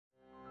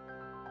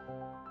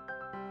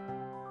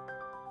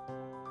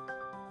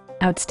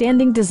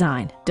Outstanding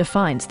design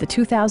defines the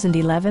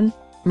 2011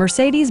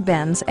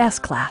 Mercedes-Benz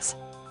S-Class.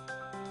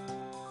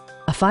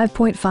 A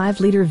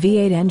 5.5-liter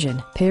V8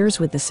 engine pairs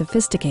with the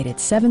sophisticated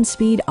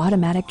 7-speed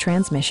automatic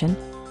transmission,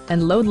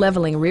 and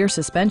load-leveling rear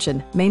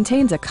suspension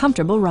maintains a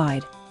comfortable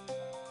ride.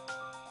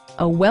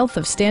 A wealth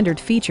of standard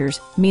features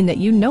mean that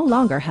you no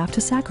longer have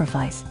to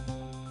sacrifice,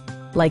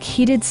 like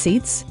heated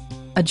seats,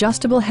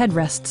 adjustable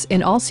headrests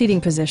in all seating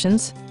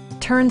positions,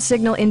 turn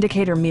signal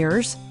indicator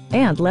mirrors,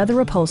 and leather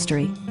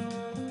upholstery.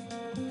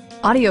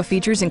 Audio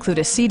features include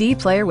a CD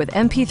player with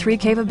MP3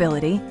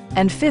 capability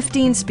and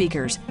 15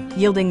 speakers,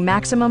 yielding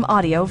maximum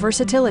audio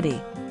versatility.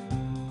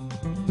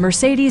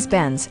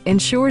 Mercedes-Benz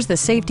ensures the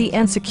safety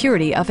and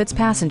security of its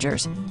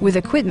passengers with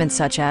equipment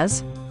such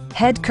as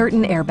head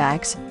curtain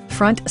airbags,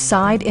 front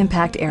side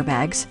impact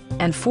airbags,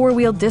 and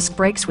four-wheel disc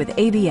brakes with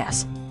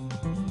ABS.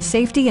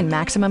 Safety and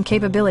maximum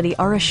capability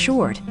are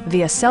assured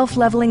via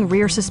self-leveling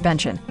rear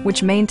suspension,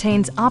 which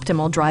maintains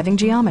optimal driving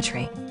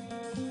geometry.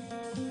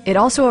 It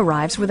also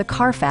arrives with a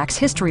Carfax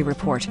history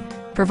report,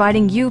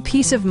 providing you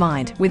peace of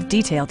mind with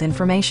detailed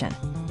information.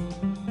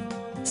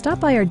 Stop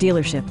by our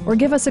dealership or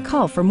give us a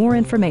call for more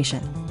information.